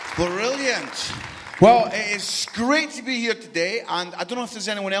Brilliant. Well, it is great to be here today, and I don't know if there's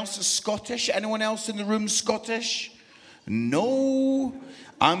anyone else that's Scottish. Anyone else in the room Scottish? No,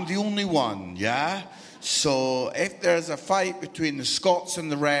 I'm the only one, yeah? So if there's a fight between the Scots and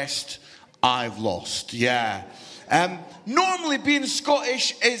the rest, I've lost, yeah. Normally being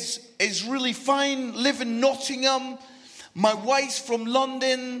Scottish is really fine. Live in Nottingham. My wife's from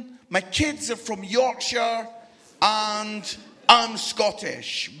London. My kids are from Yorkshire. And I'm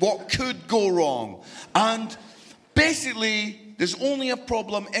Scottish. What could go wrong? And basically, there's only a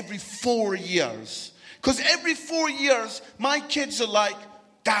problem every 4 years. Because every 4 years, my kids are like,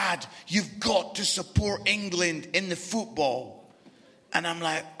 Dad, you've got to support England in the football. And I'm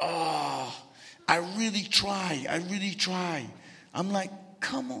like, I really try. I'm like,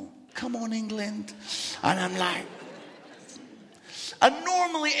 come on, England. And I'm like, and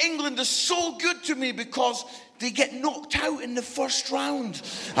normally England is so good to me because they get knocked out in the first round.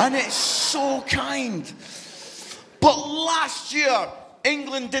 And it's so kind. But last year,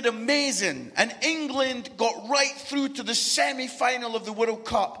 England did amazing. And England got right through to the semi-final of the World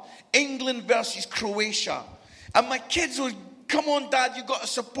Cup. England versus Croatia. And my kids were, come on, Dad, you've got to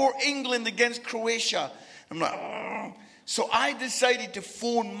support England against Croatia. I'm like, oh. So I decided to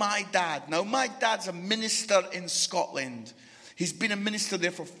phone my dad. Now, my dad's a minister in Scotland. He's been a minister there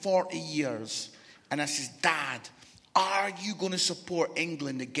for 40 years. And I says, Dad, are you going to support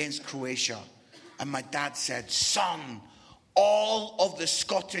England against Croatia? And my dad said, son, all of the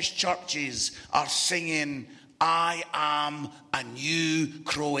Scottish churches are singing, I am a new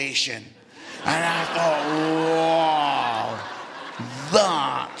Croatian. And I thought, wow,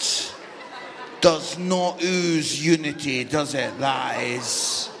 that does not ooze unity, does it? That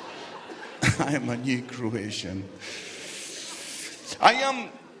is, I am a new Croatian.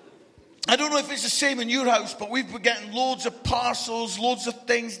 I don't know if it's the same in your house, but we've been getting loads of parcels, loads of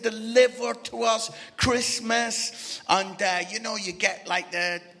things delivered to us, Christmas, and you get like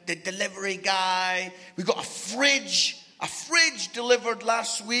the delivery guy. We got a fridge delivered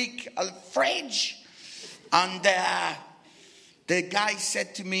last week, and the guy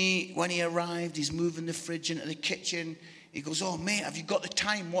said to me when he arrived, he's moving the fridge into the kitchen, he goes, oh mate, have you got the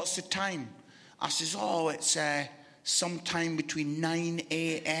time? What's the time? I says, it's sometime between 9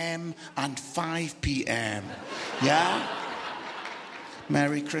 a.m. and 5 p.m. Yeah?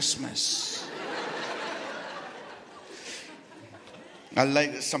 Merry Christmas. I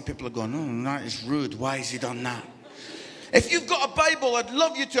like that some people are going, oh, that is rude. Why has he done that? If you've got a Bible, I'd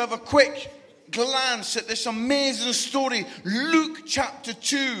love you to have a quick glance at this amazing story. Luke chapter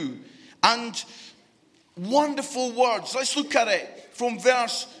 2. And wonderful words. Let's look at it from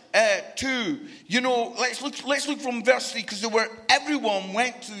verse 2. Let's look from verse 3, because everyone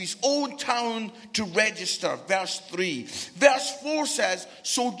went to his own town to register. Verse 3. Verse 4 says,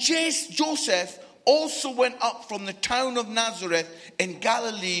 so Joseph also went up from the town of Nazareth in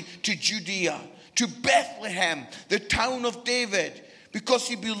Galilee to Judea, to Bethlehem, the town of David, because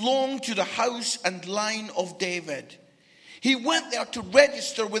he belonged to the house and line of David. He went there to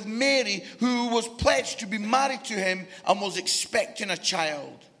register with Mary, who was pledged to be married to him and was expecting a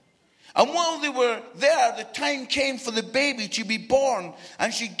child. And while they were there, the time came for the baby to be born,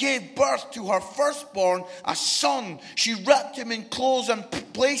 and she gave birth to her firstborn, a son. She wrapped him in clothes and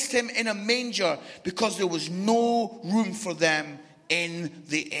placed him in a manger because there was no room for them in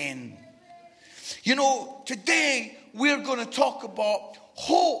the inn. Today we're going to talk about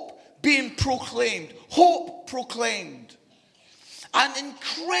hope being proclaimed. Hope proclaimed. And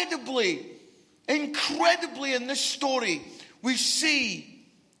incredibly in this story, we see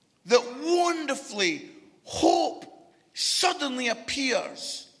that wonderfully hope suddenly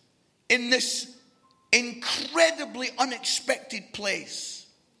appears in this incredibly unexpected place.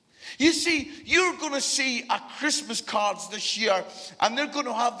 You see, you're going to see our Christmas cards this year, and they're going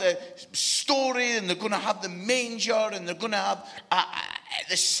to have the story, and they're going to have the manger, and they're going to have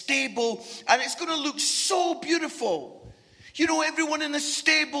the stable, and it's going to look so beautiful. Everyone in the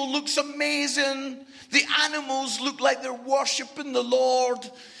stable looks amazing. The animals look like they're worshiping the Lord.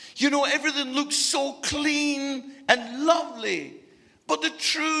 Everything looks so clean and lovely. But the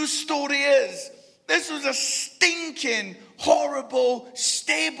true story is, this was a stinking, horrible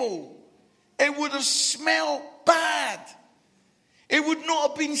stable. It would have smelled bad. It would not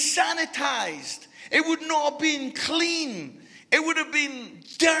have been sanitized. It would not have been clean. It would have been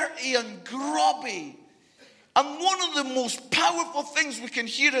dirty and grubby. And one of the most powerful things we can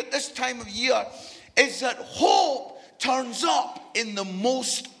hear at this time of year is that hope turns up in the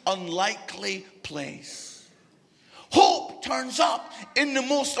most unlikely place. Hope turns up in the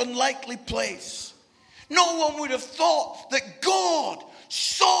most unlikely place. No one would have thought that God,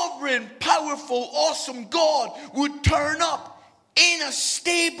 sovereign powerful, awesome God would turn up in a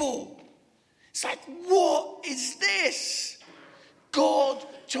stable. It's like, what is this? God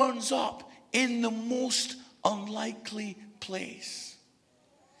turns up in the most unlikely place.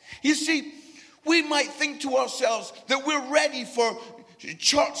 You see, we might think to ourselves that we're ready for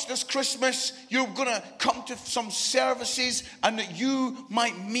church this Christmas. You're going to come to some services and that you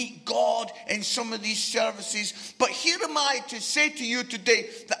might meet God in some of these services. But here am I to say to you today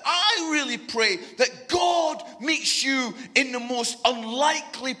that I really pray that God meets you in the most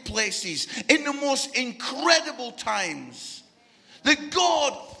unlikely places, in the most incredible times. That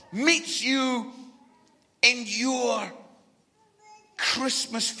God meets you in your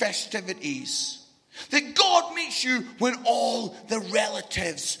Christmas festivities. That God meets you when all the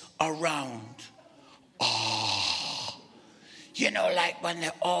relatives are around. Oh, you know, like when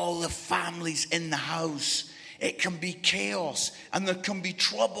all the families in the house, it can be chaos and there can be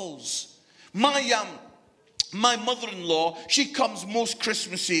troubles. My mother-in-law, she comes most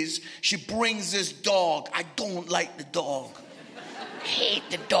Christmases. She brings this dog. I don't like the dog. I hate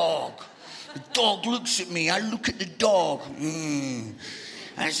the dog. The dog looks at me. I look at the dog.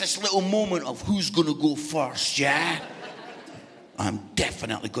 And it's this little moment of who's going to go first, yeah? I'm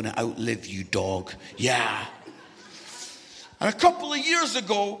definitely going to outlive you, dog. Yeah. And a couple of years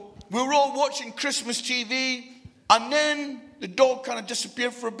ago, we were all watching Christmas TV. And then the dog kind of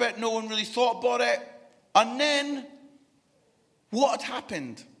disappeared for a bit. No one really thought about it. And then what had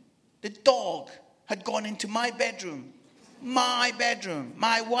happened? The dog had gone into my bedroom. My bedroom.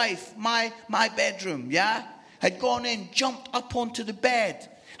 My wife. My bedroom, yeah? Had gone in, jumped up onto the bed,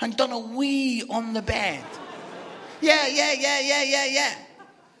 and done a wee on the bed. Yeah.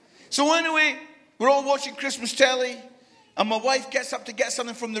 So anyway, we're all watching Christmas telly, and my wife gets up to get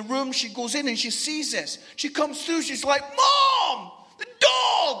something from the room. She goes in and she sees this. She comes through, she's like, Mom, the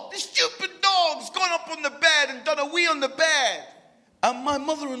dog, the stupid dog's gone up on the bed and done a wee on the bed. And my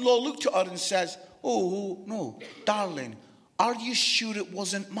mother-in-law looked at her and says, oh, no, darling, are you sure it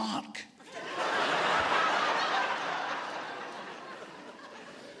wasn't Mark?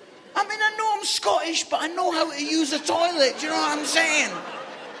 I mean, I know I'm Scottish, but I know how to use a toilet. Do you know what I'm saying?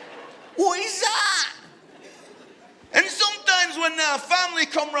 What is that? And sometimes when a family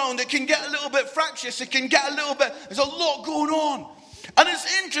come round, it can get a little bit fractious. It can get a little bit, there's a lot going on. And it's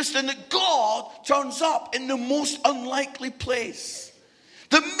interesting that God turns up in the most unlikely place.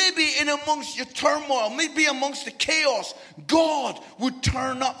 That maybe in amongst your turmoil, maybe amongst the chaos, God would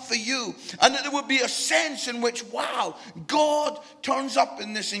turn up for you. And that there would be a sense in which, wow, God turns up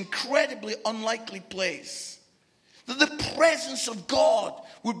in this incredibly unlikely place. That the presence of God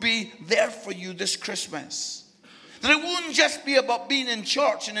would be there for you this Christmas. That it wouldn't just be about being in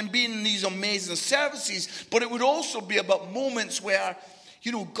church and then being in these amazing services, but it would also be about moments where,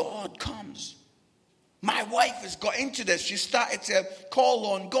 you know, God comes. My wife has got into this. She started to call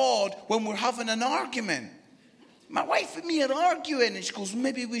on God when we're having an argument. My wife and me are arguing, and she goes,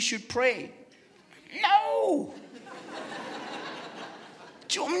 maybe we should pray. No.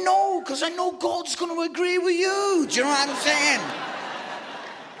 No, because I know God's going to agree with you. Do you know what I'm saying?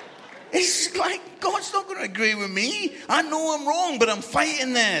 It's like, God's not going to agree with me. I know I'm wrong, but I'm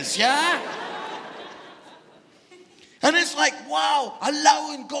fighting this, yeah? And it's like, wow,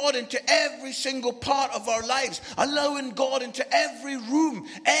 allowing God into every single part of our lives. Allowing God into every room,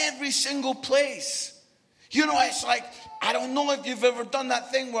 every single place. You know, it's like, I don't know if you've ever done that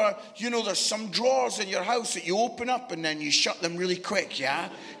thing where, you know, there's some drawers in your house that you open up and then you shut them really quick, yeah?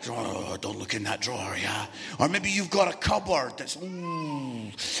 Oh, don't look in that drawer, yeah? Or maybe you've got a cupboard that's,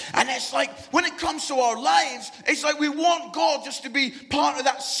 And it's like, when it comes to our lives, it's like we want God just to be part of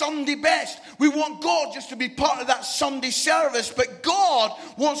that Sunday best. We want God just to be part of that Sunday service. But God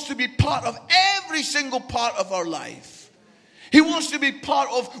wants to be part of every single part of our life. He wants to be part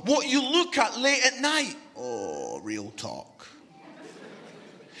of what you look at late at night. Oh, real talk.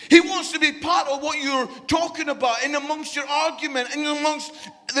 He wants to be part of what you're talking about in amongst your argument, in amongst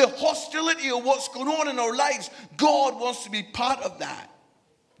the hostility of what's going on in our lives. God wants to be part of that.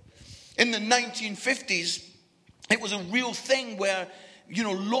 In the 1950s, it was a real thing where, you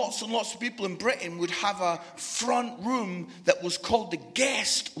know, lots and lots of people in Britain would have a front room that was called the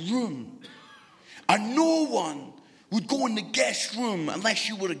guest room. And no one would go in the guest room unless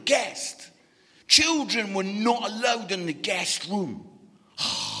you were a guest. Children were not allowed in the guest room.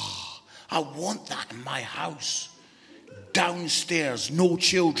 I want that in my house. Downstairs, no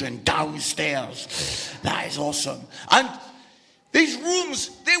children, downstairs. That is awesome. And these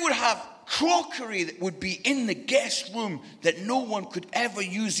rooms, they would have crockery that would be in the guest room that no one could ever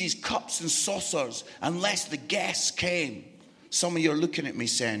use these cups and saucers unless the guests came. Some of you are looking at me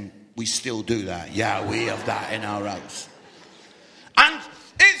saying, We still do that. Yeah, we have that in our house. And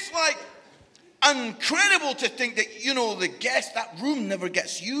it's like incredible to think that, the guest, that room never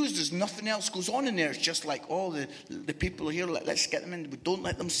gets used. There's nothing else goes on in there. It's just like, the people are here, let's get them in. We don't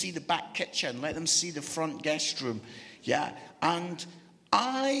let them see the back kitchen. Let them see the front guest room. Yeah. And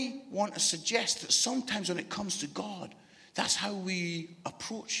I want to suggest that sometimes when it comes to God, that's how we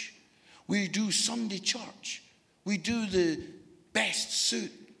approach. We do Sunday church. We do the best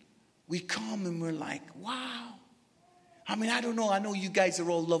suit. We come and we're like, wow. I mean, I don't know. I know you guys are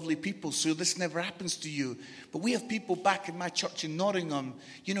all lovely people, so this never happens to you. But we have people back in my church in Nottingham.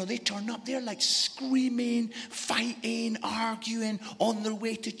 They turn up. They're like screaming, fighting, arguing on their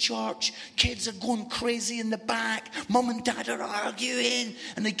way to church. Kids are going crazy in the back. Mum and dad are arguing.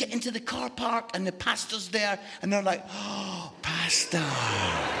 And they get into the car park and the pastor's there. And they're like, oh, pastor.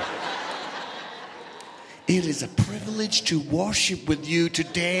 It is a privilege to worship with you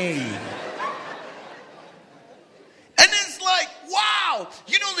today.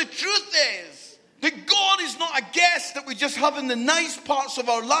 The truth is that God is not a guest that we just have in the nice parts of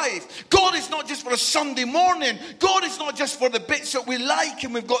our life. God is not just for a Sunday morning. God is not just for the bits that we like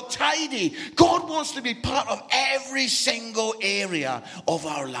and we've got tidy. God wants to be part of every single area of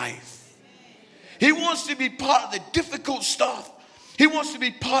our life. He wants to be part of the difficult stuff. He wants to be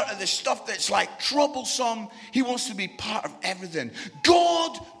part of the stuff that's like troublesome. He wants to be part of everything.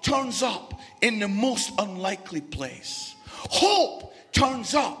 God turns up in the most unlikely place. Hope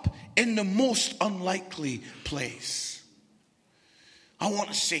turns up in the most unlikely place. I want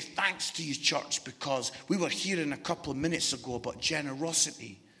to say thanks to you, church, because we were hearing a couple of minutes ago about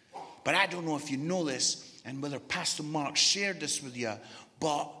generosity. But I don't know if you know this and whether Pastor Mark shared this with you,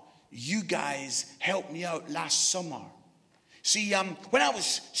 but you guys helped me out last summer. See, when I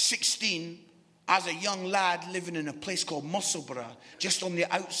was 16, as a young lad living in a place called Musselburgh, just on the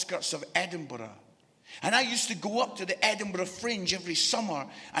outskirts of Edinburgh, and I used to go up to the Edinburgh Fringe every summer,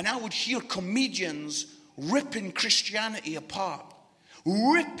 and I would hear comedians ripping Christianity apart,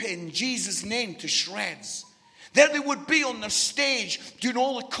 ripping Jesus' name to shreds. There they would be on their stage doing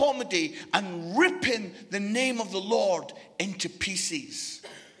all the comedy and ripping the name of the Lord into pieces.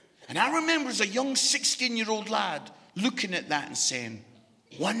 And I remember as a young 16-year-old lad looking at that and saying,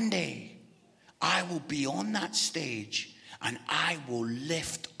 one day I will be on that stage and I will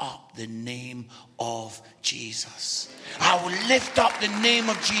lift up the name of Jesus. I will lift up the name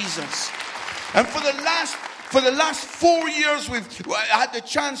of Jesus. And for the last 4 years, we've had the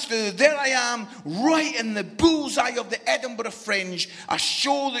chance to, there I am, right in the bullseye of the Edinburgh Fringe, a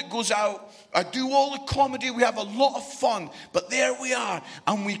show that goes out. I do all the comedy. We have a lot of fun. But there we are.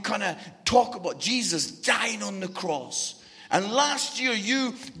 And we kind of talk about Jesus dying on the cross. And last year,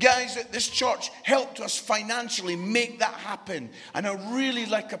 you guys at this church helped us financially make that happen. And I really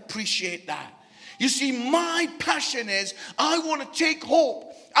appreciate that. You see, my passion is I want to take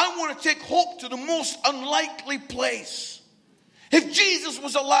hope. I want to take hope to the most unlikely place. If Jesus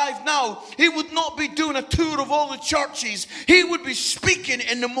was alive now, he would not be doing a tour of all the churches. He would be speaking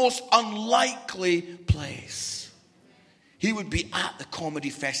in the most unlikely place. He would be at the comedy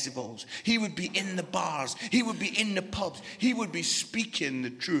festivals. He would be in the bars. He would be in the pubs. He would be speaking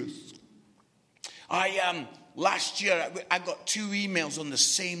the truth. Last year, I got 2 emails on the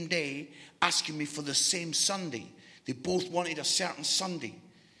same day asking me for the same Sunday. They both wanted a certain Sunday.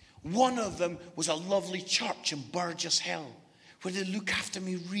 One of them was a lovely church in Burgess Hill where they look after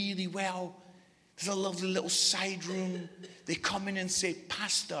me really well. There's a lovely little side room. They come in and say,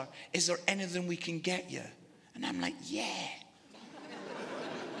 Pastor, is there anything we can get you? And I'm like, yeah.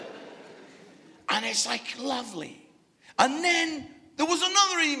 And it's like lovely. And then there was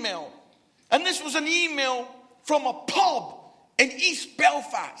another email. And this was an email from a pub in East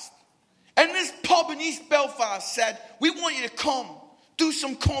Belfast. And this pub in East Belfast said, we want you to come, do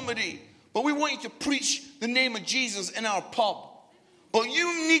some comedy, but we want you to preach the name of Jesus in our pub. But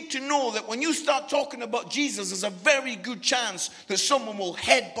you need to know that when you start talking about Jesus, there's a very good chance that someone will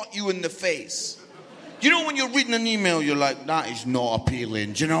headbutt you in the face. You know, when you're reading an email, you're like, that is not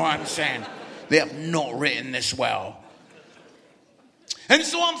appealing. Do you know what I'm saying? They have not written this well. And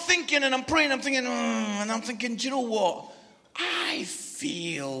so I'm thinking and I'm praying, and I'm thinking, do you know what? I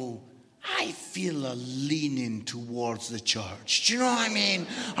feel a leaning towards the church. Do you know what I mean?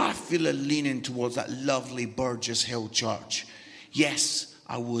 I feel a leaning towards that lovely Burgess Hill church. Yes,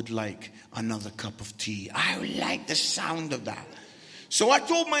 I would like another cup of tea. I would like the sound of that. So I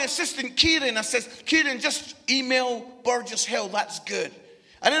told my assistant, Kieran, I said, Kieran, just email Burgess Hill, that's good.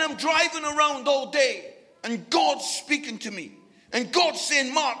 And then I'm driving around all day, and God's speaking to me. And God's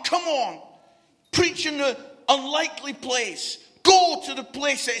saying, Mark, come on. Preach in the unlikely place. Go to the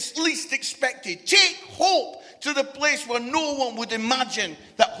place that is least expected. Take hope to the place where no one would imagine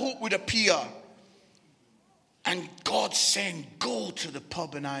that hope would appear. And God's saying, go to the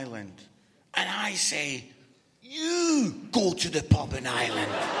pub in Ireland. And I say, you go to the pub in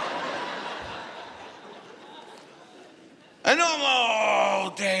Ireland. And I'm all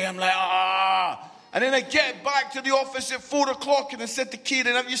day, I'm like, And then I get back to the office at 4 o'clock and I said to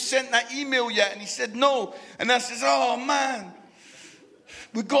Kieran, have you sent that email yet? And he said, no. And I says, oh man,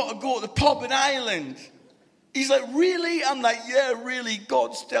 we got to go to the pub in Ireland. He's like, really? I'm like, yeah, really.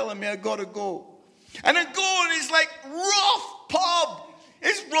 God's telling me I got to go. And I go and it's like, rough pub.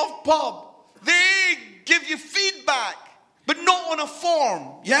 It's rough pub. They give you feedback, but not on a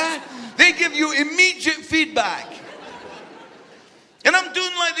form, yeah? They give you immediate feedback. And I'm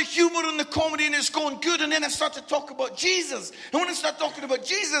doing like the humor and the comedy and it's going good. And then I start to talk about Jesus. And when I start talking about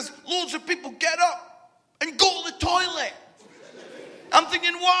Jesus, loads of people get up and go to the toilet. I'm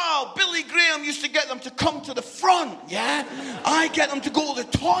thinking, wow, Billy Graham used to get them to come to the front, yeah? I get them to go to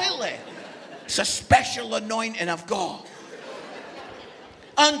the toilet. It's a special anointing I've got.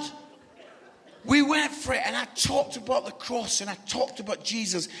 And we went for it and I talked about the cross and I talked about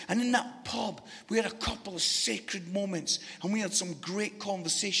Jesus. And in that pub, we had a couple of sacred moments and we had some great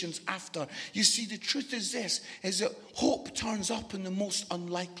conversations after. You see, the truth is this, is that hope turns up in the most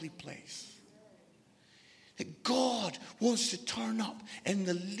unlikely place. That God wants to turn up in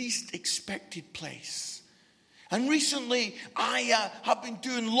the least expected place. And recently, I have been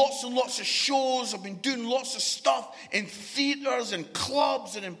doing lots and lots of shows. I've been doing lots of stuff in theaters and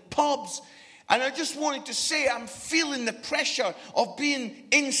clubs and in pubs. And I just wanted to say I'm feeling the pressure of being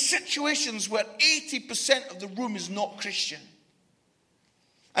in situations where 80% of the room is not Christian.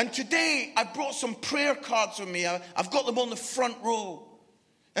 And today, I brought some prayer cards with me. I've got them on the front row.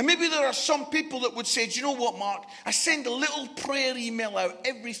 And maybe there are some people that would say, do you know what, Mark? I send a little prayer email out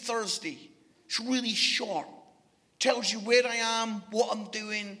every Thursday. It's really short. Tells you where I am, what I'm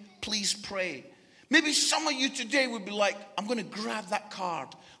doing. Please pray. Maybe some of you today would be like, I'm going to grab that card.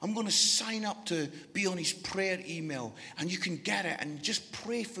 I'm going to sign up to be on his prayer email. And you can get it and just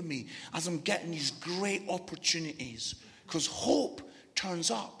pray for me as I'm getting these great opportunities. Because hope turns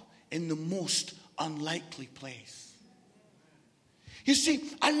up in the most unlikely place. You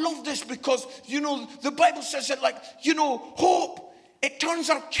see, I love this because, the Bible says that hope, it turns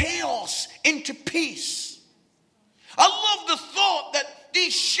our chaos into peace. I love the thought that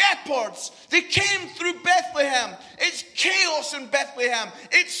these shepherds, they came through Bethlehem. It's chaos in Bethlehem.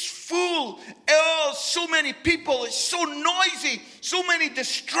 It's full. Oh, so many people. It's so noisy. So many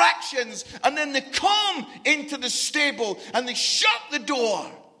distractions. And then they come into the stable and they shut the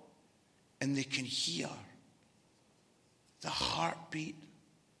door. And they can hear the heartbeat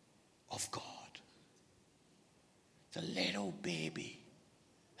of God. The little baby.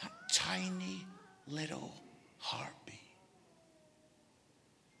 That tiny little heartbeat.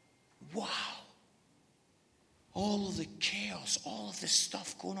 Wow. All of the chaos, all of this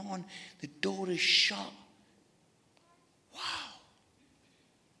stuff going on. The door is shut. Wow.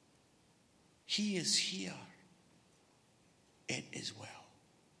 He is here. It is well.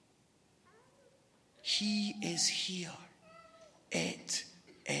 He is here. It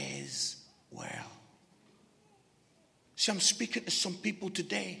is well. See, I'm speaking to some people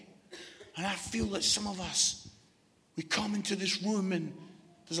today. And I feel that some of us, we come into this room and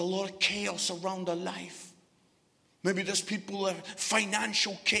there's a lot of chaos around our life. Maybe there's people that have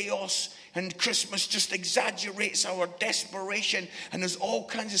financial chaos and Christmas just exaggerates our desperation and there's all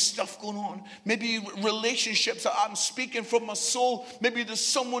kinds of stuff going on. Maybe relationships, I'm speaking from my soul. Maybe there's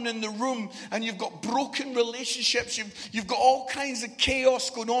someone in the room and you've got broken relationships. You've got all kinds of chaos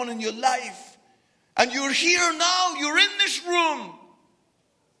going on in your life. And you're here now, you're in this room.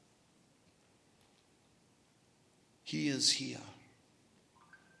 He is here.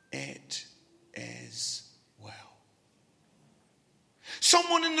 It is well.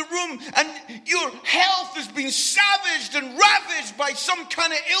 Someone in the room and your health has been savaged and ravaged by some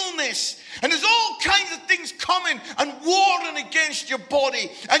kind of illness. And there's all kinds of things coming and warring against your body.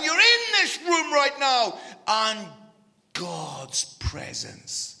 And you're in this room right now. And God's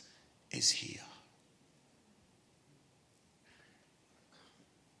presence is here.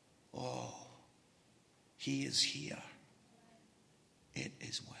 Oh, He is here. It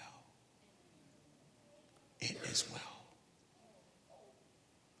is well. It is well.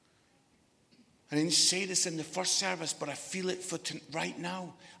 I didn't say this in the first service, but I feel it right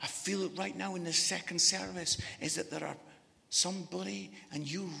now. I feel it right now in the second service. Is that there are somebody and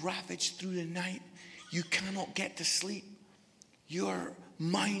you ravaged through the night. You cannot get to sleep. Your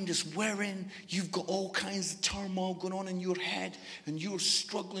mind is whirring. You've got all kinds of turmoil going on in your head, and you're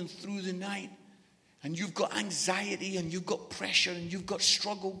struggling through the night. And you've got anxiety, and you've got pressure, and you've got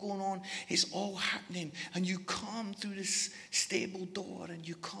struggle going on. It's all happening. And you come through this stable door, and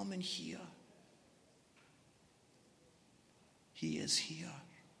you come in here. He is here.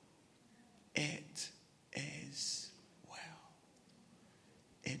 It is well.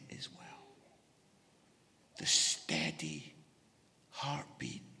 It is well. The steady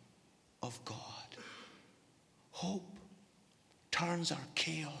heartbeat of God. Hope turns our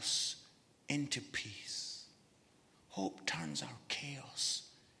chaos into peace. Hope turns our chaos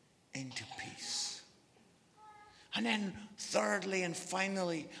into peace. And then thirdly and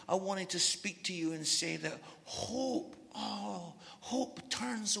finally, I wanted to speak to you and say that hope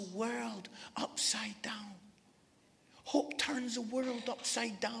turns the world upside down. Hope turns the world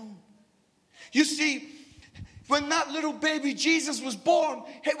upside down. You see, when that little baby Jesus was born,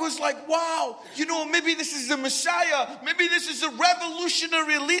 it was like, wow, maybe this is the Messiah. Maybe this is a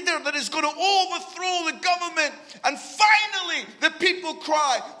revolutionary leader that is going to overthrow the government. And finally, the people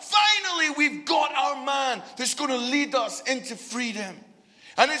cry, finally, we've got our man that's going to lead us into freedom.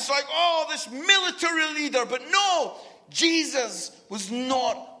 And it's like, oh, this military leader. But no, Jesus was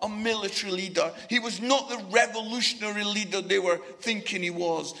not a military leader. He was not the revolutionary leader they were thinking he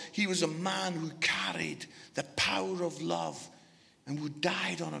was. He was a man who carried the power of love and who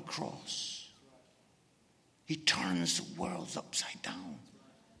died on a cross. He turns the world upside down.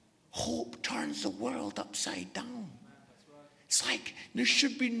 Hope turns the world upside down. It's like there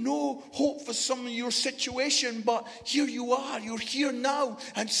should be no hope for some of your situation, but here you are, you're here now,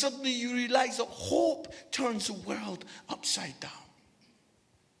 and suddenly you realize that hope turns the world upside down.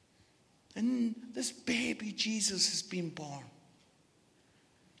 And this baby Jesus has been born.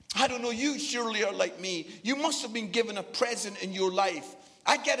 I don't know, you surely are like me. You must have been given a present in your life.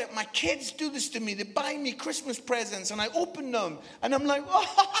 I get it. My kids do this to me. They buy me Christmas presents and I open them and I'm like, wow.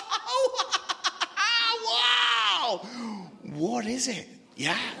 What is it?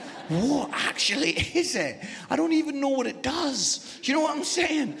 Yeah. What actually is it? I don't even know what it does. You know what I'm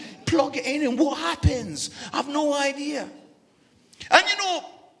saying? Plug it in and what happens? I have no idea. And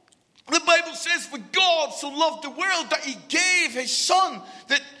the Bible says, for God so loved the world that he gave his son,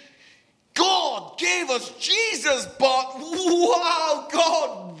 that God gave us Jesus, but wow,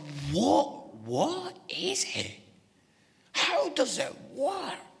 God, what is it? How does it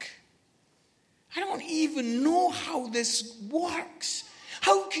work? I don't even know how this works.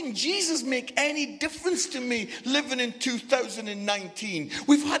 How can Jesus make any difference to me living in 2019?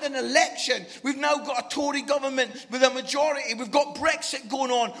 We've had an election. We've now got a Tory government with a majority. We've got Brexit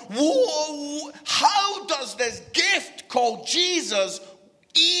going on. Whoa, how does this gift called Jesus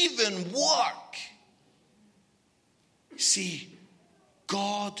even work? See,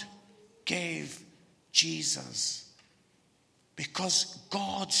 God gave Jesus because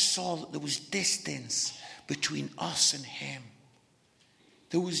God saw that there was distance between us and him.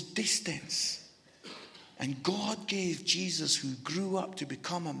 There was distance. And God gave Jesus, who grew up to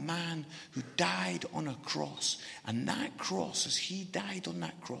become a man who died on a cross. And that cross, as he died on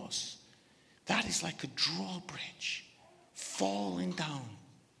that cross, that is like a drawbridge falling down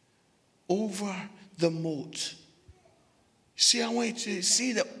over the moat. See, I want you to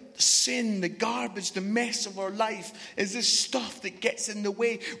see that sin, the garbage, the mess of our life is this stuff that gets in the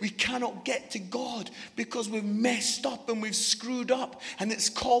way. We cannot get to God because we've messed up and we've screwed up, and it's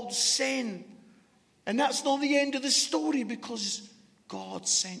called sin. And that's not the end of the story, because God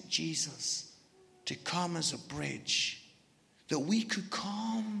sent Jesus to come as a bridge, that we could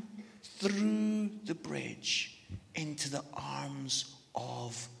come through the bridge into the arms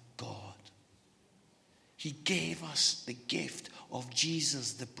of God. He gave us the gift of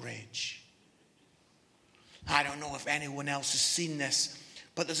Jesus, the bridge. I don't know if anyone else has seen this,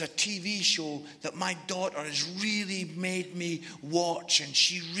 but there's a TV show that my daughter has really made me watch, and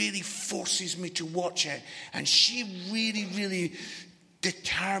she really forces me to watch it. And she really, really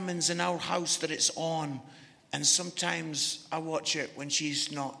determines in our house that it's on. And sometimes I watch it when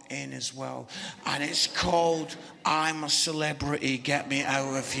she's not in as well. And it's called I'm a Celebrity, Get Me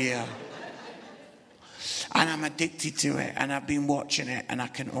Out of Here. And I'm addicted to it, and I've been watching it, and I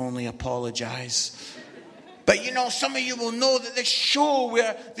can only apologize. But some of you will know that this show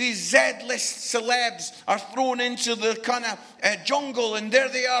where these Z-list celebs are thrown into the kind of jungle, and there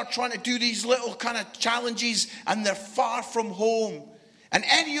they are trying to do these little kind of challenges, and they're far from home. And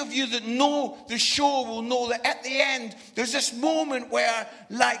any of you that know the show will know that at the end, there's this moment where,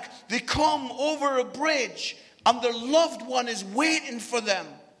 they come over a bridge, and their loved one is waiting for them.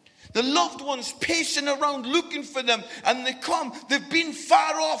 The loved ones pacing around looking for them, and they come. They've been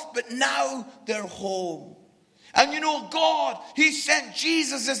far off, but now they're home. And you know, God, He sent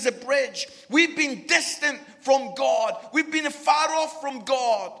Jesus as the bridge. We've been distant from God. We've been far off from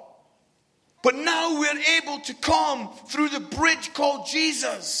God. But now we're able to come through the bridge called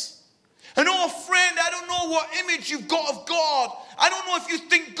Jesus. And oh, friend, I don't know what image you've got of God. I don't know if you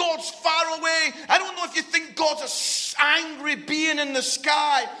think God's far away. I don't know if you think God's an angry being in the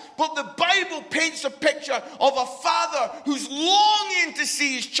sky. But the Bible paints a picture of a father who's longing to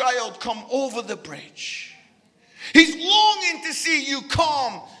see his child come over the bridge. He's longing to see you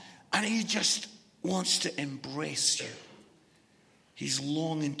come, and he just wants to embrace you. He's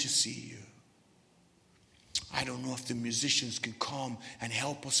longing to see you. I don't know if the musicians can come and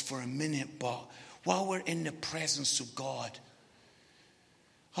help us for a minute, but while we're in the presence of God,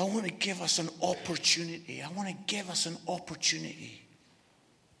 I want to give us an opportunity. I want to give us an opportunity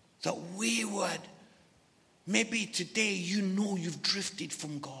that we would, maybe today you know you've drifted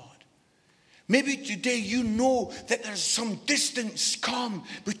from God. Maybe today you know that there's some distance come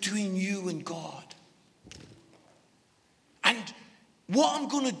between you and God. And what I'm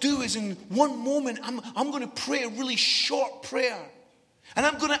going to do is in one moment, I'm going to pray a really short prayer. And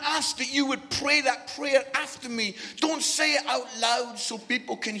I'm going to ask that you would pray that prayer after me. Don't say it out loud so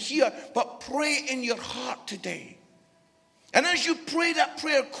people can hear, but pray in your heart today. And as you pray that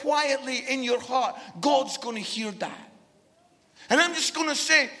prayer quietly in your heart, God's going to hear that. And I'm just going to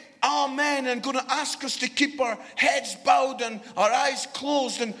say, Amen. I'm going to ask us to keep our heads bowed and our eyes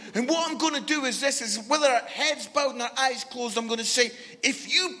closed. And what I'm going to do is this, is whether our heads bowed and our eyes closed, I'm going to say,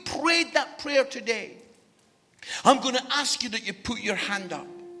 if you prayed that prayer today, I'm going to ask you that you put your hand up.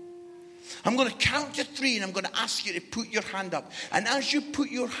 I'm going to count to 3 and I'm going to ask you to put your hand up. And as you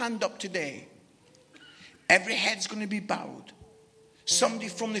put your hand up today, every head's going to be bowed. Somebody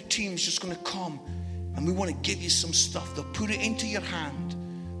from the team is just going to come and we want to give you some stuff. They'll put it into your hand.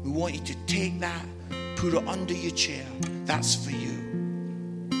 We want you to take that, put it under your chair. That's for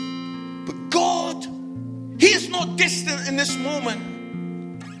you. But God, He is not distant in this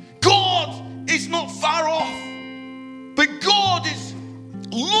moment. God is not far off. But God is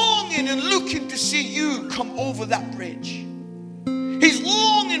longing and looking to see you come over that bridge. He's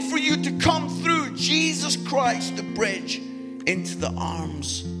longing for you to come through Jesus Christ, the bridge, into the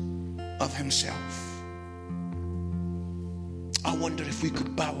arms of Himself. I wonder if we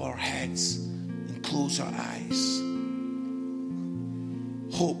could bow our heads and close our eyes.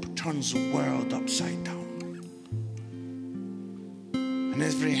 Hope turns the world upside down. And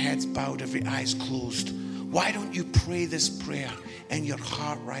every head's bowed, every eye's closed. Why don't you pray this prayer in your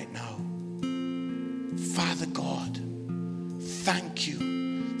heart right now? Father God, thank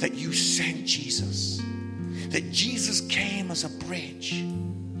you that you sent Jesus. That Jesus came as a bridge.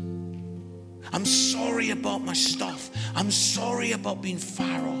 I'm sorry about my stuff. I'm sorry about being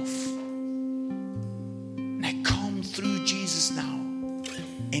far off. And I come through Jesus now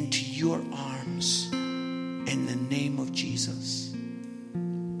into your arms in the name of Jesus.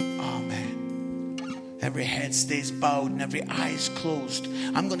 Amen. Every head stays bowed and every eye is closed.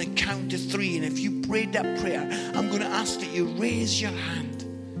 I'm going to count to 3. And if you prayed that prayer, I'm going to ask that you raise your hand.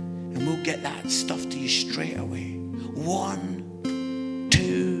 And we'll get that stuff to you straight away. 1,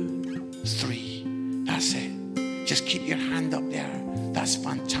 2, 3. That's it. Just keep your hand up there. That's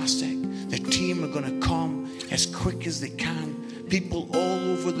fantastic. The team are going to come as quick as they can. People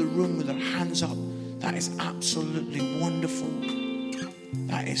all over the room with their hands up. That is absolutely wonderful.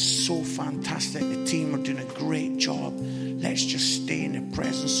 That is so fantastic. The team are doing a great job. Let's just stay in the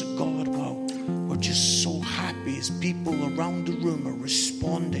presence of God. Wow. We're just so happy as people around the room are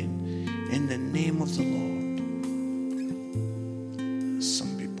responding in the name of the Lord.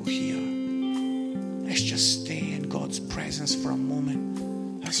 Some people here. Let's just stay in God's presence for a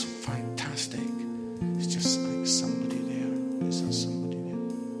moment. That's fantastic. It's just like somebody there. Is there somebody there?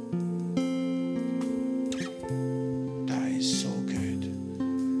 That is so good.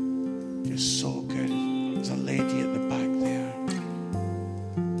 You're so good. There's a lady at the back there.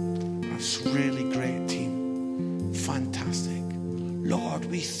 That's really great team. Fantastic. Lord,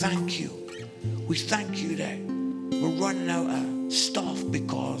 we thank you. We thank you that we're running out of stuff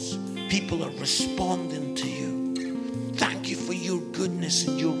because people are responding to you. Thank you for your goodness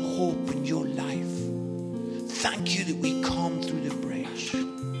and your hope and your life. Thank you that we come through the bridge.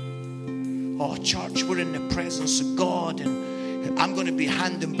 Oh, church, we're in the presence of God, and I'm going to be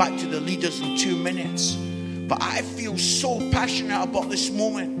handing back to the leaders in 2 minutes. But I feel so passionate about this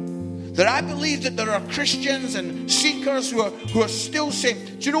moment that I believe that there are Christians and seekers who are still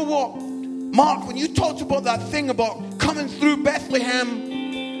saying, do you know what? Mark, when you talked about that thing about coming through Bethlehem,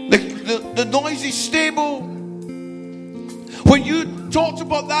 the noisy stable. When you talked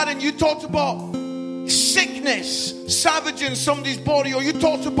about that and you talked about sickness savaging somebody's body, or you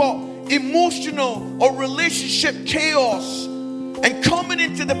talked about emotional or relationship chaos, and coming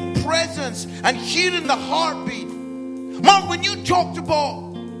into the presence and hearing the heartbeat. Mark, when you talked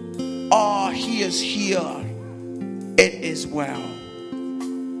about, he is here, it is well.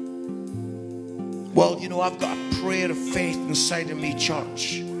 Well, you know, I've got a prayer of faith inside of me,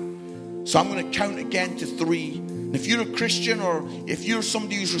 church. So I'm going to count again to 3. And if you're a Christian, or if you're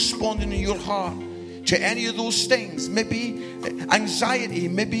somebody who's responding in your heart to any of those things, maybe anxiety,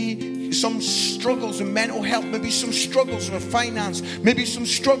 maybe some struggles in mental health, maybe some struggles with finance, maybe some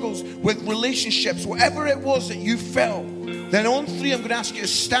struggles with relationships, whatever it was that you felt, then on 3 I'm going to ask you to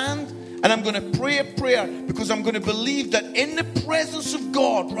stand, and I'm going to pray a prayer, because I'm going to believe that in the presence of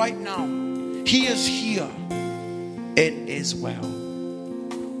God right now, He is here. It is well.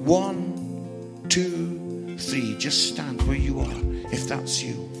 1, 2, 3. Just stand where you are if that's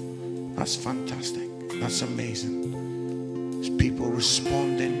you. That's fantastic. That's amazing. There's people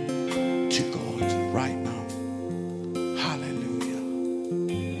responding to God right now. Hallelujah.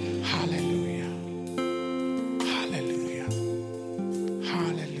 Hallelujah. Hallelujah.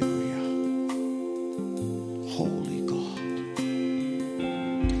 Hallelujah. Holy God.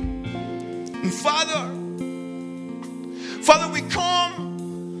 And Father, we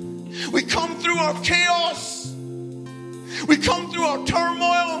come through our chaos. We come through our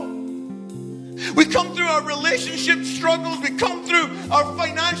turmoil. We come through our relationship struggles. We come through our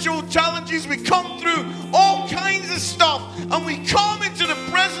financial challenges. We come through all kinds of stuff. And we come into the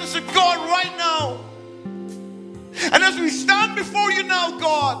presence of God right now. And as we stand before you now,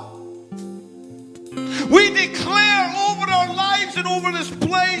 God, we declare over our lives and over this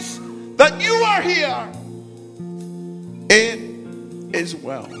place that you are here. It is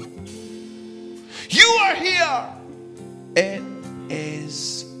well. You are here. It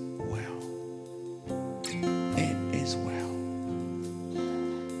is well. It is well.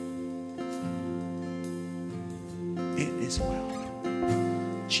 It is well.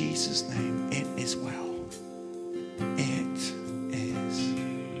 In Jesus' name, it is well. It is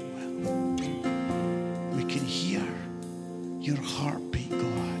well. We can hear your heartbeat,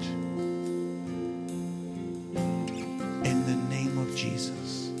 God. In the name of Jesus.